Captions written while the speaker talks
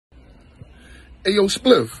Hey, yo,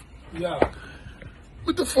 Spliff. Yeah.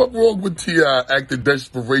 What the fuck wrong with T.I. acting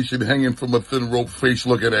desperation hanging from a thin rope face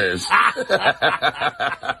looking ass?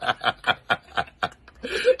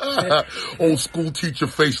 Old school teacher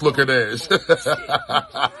face looking ass.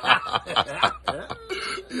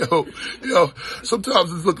 Yo,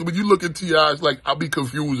 sometimes it's looking, when you look at T.I., it's like, I'll be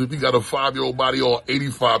confused if he got a 5-year-old body or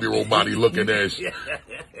 85-year-old body looking ass.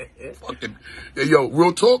 Fucking, hey, yo,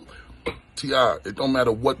 real talk, T.I., it don't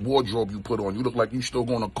matter what wardrobe you put on, you look like you still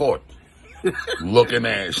going to court. Looking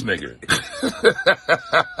ass nigga.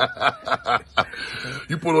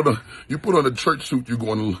 You put on a church suit, you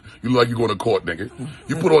look like you're going to court, nigga.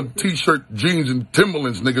 You put on t-shirt, jeans, and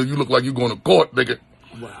Timberlands, nigga, you look like you're going to court, nigga.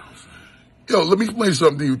 Wow. Yo, let me explain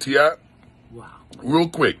something to you, T.I. Wow. Real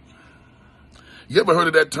quick. You ever heard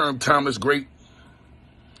of that term, timeless great?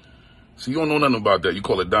 See, you don't know nothing about that. You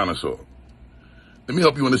call it dinosaur. Let me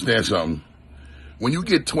help you understand something. When you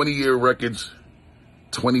get 20-year records,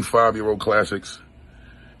 25-year-old classics,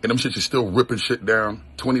 and them shits are still ripping shit down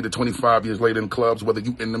 20 to 25 years later in clubs, whether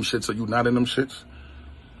you in them shits or you not in them shits,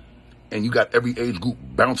 and you got every age group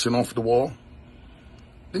bouncing off the wall,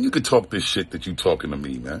 then you could talk this shit that you talking to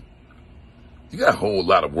me, man. You got a whole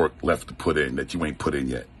lot of work left to put in that you ain't put in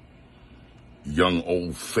yet. Young,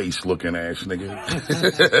 old face looking ass nigga.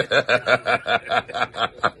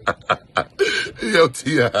 Yo,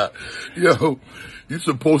 T.I., yo, you're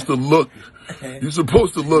supposed to look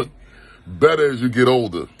better as you get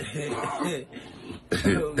older. Oh, shit.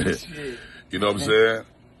 You know what I'm saying?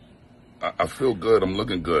 I feel good. I'm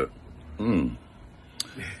looking good.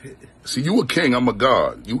 See, you a king. I'm a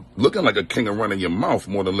god. You looking like a king and running your mouth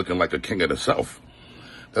more than looking like a king of the South.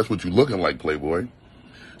 That's what you looking like, Playboy.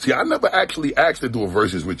 See, I never actually asked to do a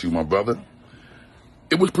verses with you, my brother.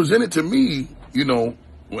 It was presented to me, you know,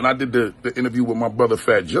 when I did the interview with my brother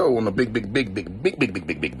Fat Joe on the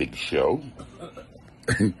big show.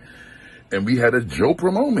 And we had a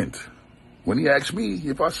Jopra moment when he asked me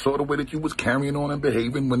if I saw the way that you was carrying on and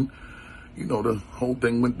behaving when, you know, the whole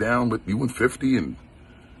thing went down with you and 50 and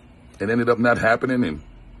it ended up not happening, and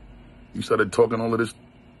you started talking all of this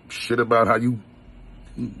shit about how you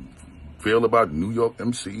feel about New York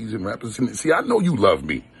MCs and rappers. And see, I know you love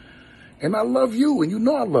me, and I love you, and you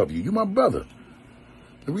know I love you. You my brother.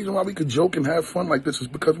 The reason why we could joke and have fun like this is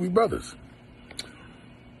because we brothers.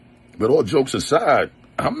 But all jokes aside,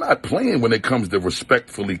 I'm not playing when it comes to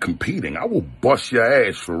respectfully competing. I will bust your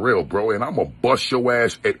ass for real, bro, and I'm going to bust your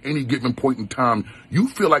ass at any given point in time. You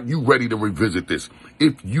feel like you ready to revisit this,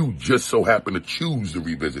 if you just so happen to choose to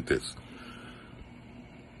revisit this.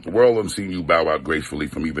 The world hasn't seen you bow out gracefully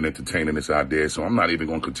from even entertaining this idea, so I'm not even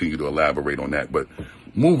going to continue to elaborate on that. But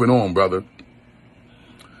moving on, brother,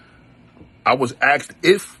 I was asked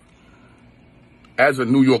if, as a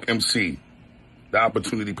New York MC, the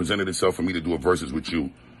opportunity presented itself for me to do a verses with you,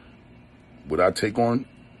 would I take on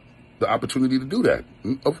the opportunity to do that?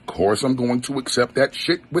 Of course, I'm going to accept that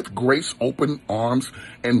shit with grace, open arms,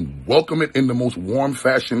 and welcome it in the most warm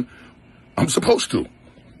fashion I'm supposed to.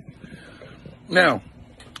 Now,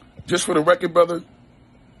 just for the record, brother,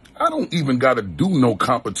 I don't even got to do no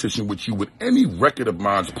competition with you with any record of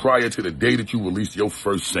mine prior to the day that you released your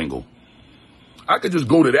first single. I could just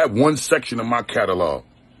go to that one section of my catalog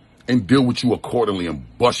and deal with you accordingly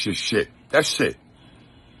and bust your shit. That's it.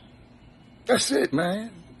 That's it,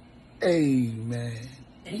 man. Hey, man.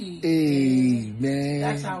 Hey, man.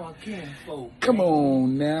 That's our kinfolk. Come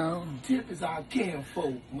on now. Tip is our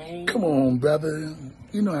kinfolk, man. Come on, brother.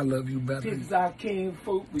 You know I love you, brother. Tip is our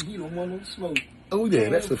kinfolk, but you don't want no smoke. Oh, yeah,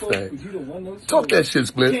 that's a Kinfolk, fact. but you don't want no smoke. Talk that shit,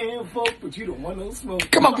 Spliff. Kinfolk, but you don't want no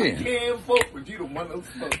smoke. Come again. Kinfolk, but you don't want no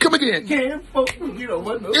smoke. Come again. Kinfolk, but you don't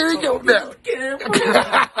want no Here you go smoke. now. Kinfolk.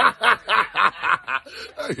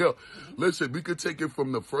 Yo, listen, we could take it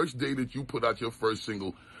from the first day that you put out your first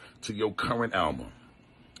single to your current album.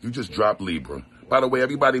 You just dropped Libra. By the way,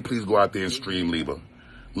 everybody please go out there and stream Libra.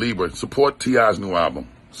 Libra, support T.I.'s new album.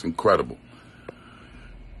 It's incredible.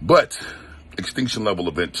 But Extinction Level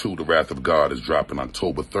Event 2, The Wrath of God, is dropping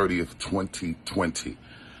October 30th, 2020.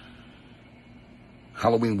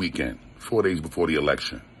 Halloween weekend, 4 days before the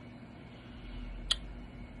election.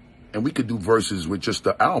 And we could do verses with just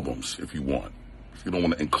the albums if you want. If you don't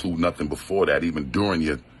want to include nothing before that, even during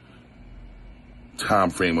your time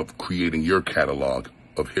frame of creating your catalog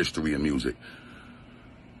of history and music.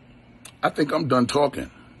 I think I'm done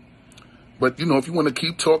talking. But, you know, if you want to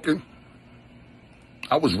keep talking,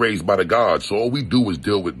 I was raised by the gods, so all we do is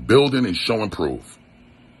deal with building and show and prove.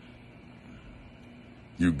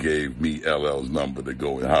 You gave me LL's number to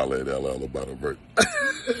go and holler at LL about a verse.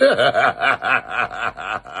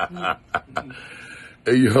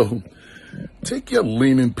 Hey, yo, Take your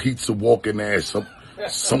leaning pizza walking ass up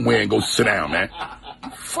somewhere and go sit down, man.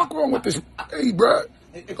 Fuck wrong with this? Hey, bro,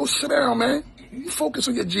 go sit down, man. You focus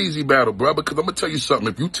on your Jeezy battle, bro, because I'm gonna tell you something.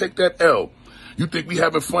 If you take that L, you think we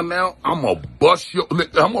having fun now? I'm gonna bust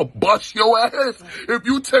your ass. If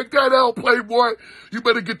you take that L, Playboy, you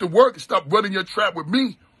better get to work and stop running your trap with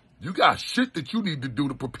me. You got shit that you need to do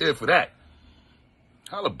to prepare for that.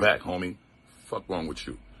 Holla back, homie. Fuck wrong with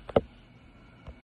you.